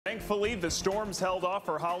Thankfully, the storms held off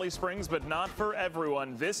for Holly Springs, but not for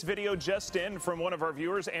everyone. This video just in from one of our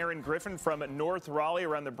viewers, Aaron Griffin from North Raleigh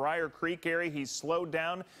around the Briar Creek area. He slowed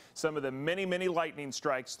down some of the many lightning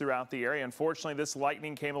strikes throughout the area. Unfortunately, this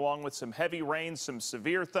lightning came along with some heavy rain, some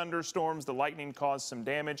severe thunderstorms. The lightning caused some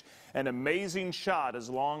damage. An amazing shot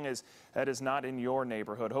as long as that is not in your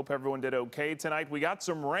neighborhood. Hope everyone did okay tonight. We got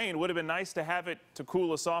some rain. Would have been nice to have it to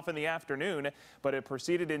cool us off in the afternoon, but it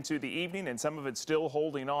proceeded into the evening and some of it still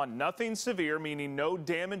holding on. Nothing severe, meaning no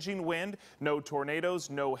damaging wind, no tornadoes,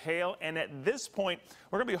 no hail. And at this point,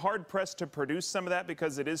 we're going to be hard pressed to produce some of that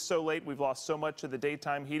because it is so late. We've lost so much of the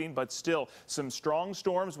daytime heating, but still some strong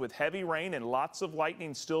storms with heavy rain and lots of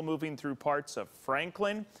lightning still moving through parts of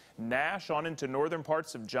Franklin, Nash, on into northern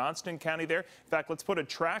parts of Johnston County there. In fact, let's put a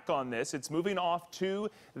track on this. It's moving off to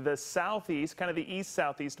the southeast, kind of the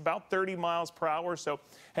east-southeast, about 30 miles per hour. So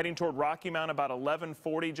heading toward Rocky Mount about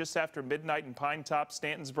 11:40, just after midnight in Pine Top,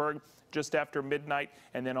 Stantonsburg, just after midnight,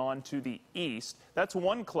 and then on to the east. That's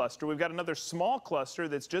one cluster. We've got another small cluster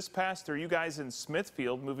that's just passed through you guys in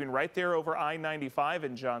Smithfield, moving right there over I-95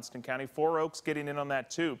 in Johnston County. 4 Oaks getting in on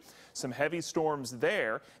that too. Some heavy storms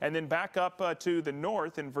there. And then back up to the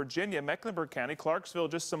north in Virginia, Mecklenburg County, Clarksville,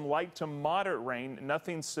 just some light to moderate rain,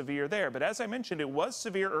 nothing severe there. But as I mentioned, it was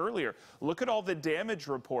severe earlier. Look at all the damage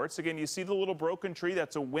reports. Again, you see the little broken tree,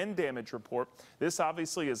 that's a wind damage report. This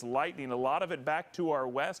obviously is lightning, a lot of it back to our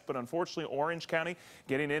west, but unfortunately Orange County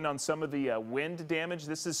getting in on some of the wind damage.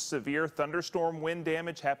 This is severe thunderstorm wind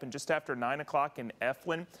damage, happened just after 9 o'clock in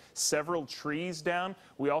Eflin. Several trees down.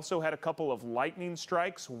 We also had a couple of lightning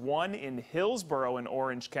strikes, one in Hillsborough in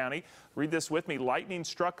Orange County. Read this with me. Lightning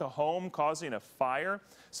struck a home causing a fire.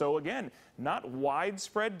 So again, not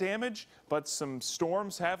widespread damage, but some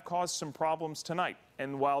storms have caused some problems tonight.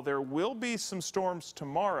 And while there will be some storms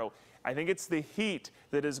tomorrow, I think it's the heat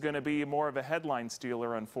that is going to be more of a headline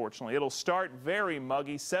stealer, unfortunately. It'll start very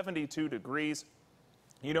muggy, 72 degrees.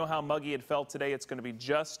 You know how muggy it felt today. It's going to be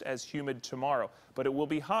just as humid tomorrow, but it will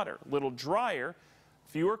be hotter, a little drier,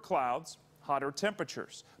 fewer clouds, hotter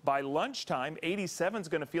temperatures. By lunchtime, 87 is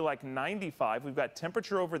going to feel like 95. We've got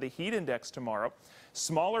temperature over the heat index tomorrow.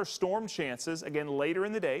 Smaller storm chances, again, later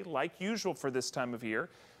in the day, like usual for this time of year.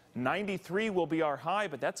 93 will be our high,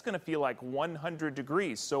 but that's going to feel like 100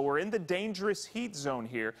 degrees. So we're in the dangerous heat zone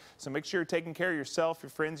here. So make sure you're taking care of yourself, your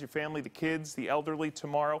friends, your family, the kids, the elderly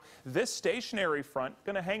tomorrow. This stationary front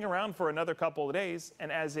going to hang around for another couple of days,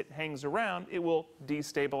 and as it hangs around, it will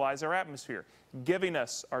destabilize our atmosphere, giving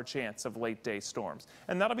us our chance of late day storms.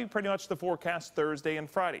 And that'll be pretty much the forecast Thursday and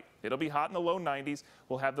Friday. It'll be hot in the low 90s.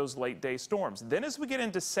 We'll have those late day storms. Then as we get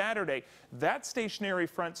into Saturday, that stationary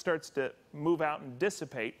front starts to move out and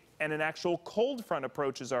dissipate, and an actual cold front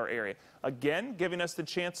approaches our area, again giving us the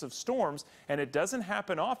chance of storms. And it doesn't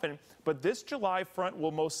happen often, but this July front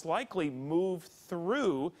will most likely move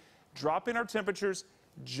through, dropping our temperatures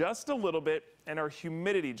just a little bit and our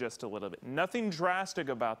humidity just a little bit. Nothing drastic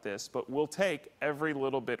about this, but we'll take every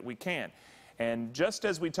little bit we can. And just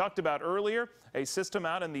as we talked about earlier, a system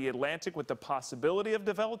out in the Atlantic with the possibility of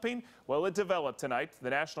developing, well, it developed tonight.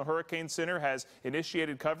 The National Hurricane Center has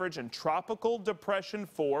initiated coverage in Tropical Depression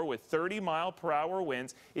 4 with 30-mile-per-hour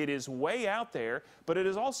winds. It is way out there, but it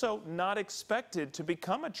is also not expected to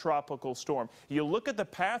become a tropical storm. You look at the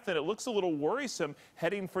path and it looks a little worrisome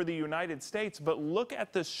heading for the United States, but look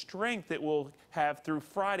at the strength it will have through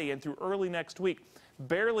Friday and through early next week.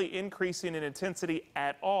 Barely increasing in intensity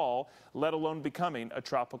at all, let alone becoming a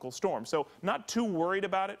tropical storm. So not too worried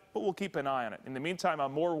about it, but we'll keep an eye on it. In the meantime,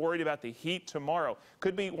 I'm more worried about the heat tomorrow.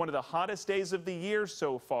 Could be one of the hottest days of the year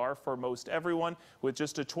so far for most everyone, with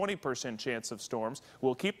just a 20% chance of storms.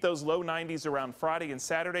 We'll keep those low 90s around Friday and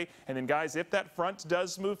Saturday. And then, guys, if that front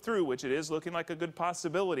does move through, which it is looking like a good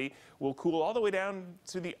possibility, we'll cool all the way down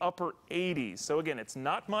to the upper 80s. So again, it's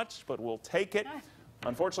not much, but we'll take it.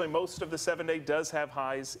 Unfortunately, most of the 7-day does have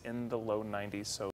highs in the low 90s. So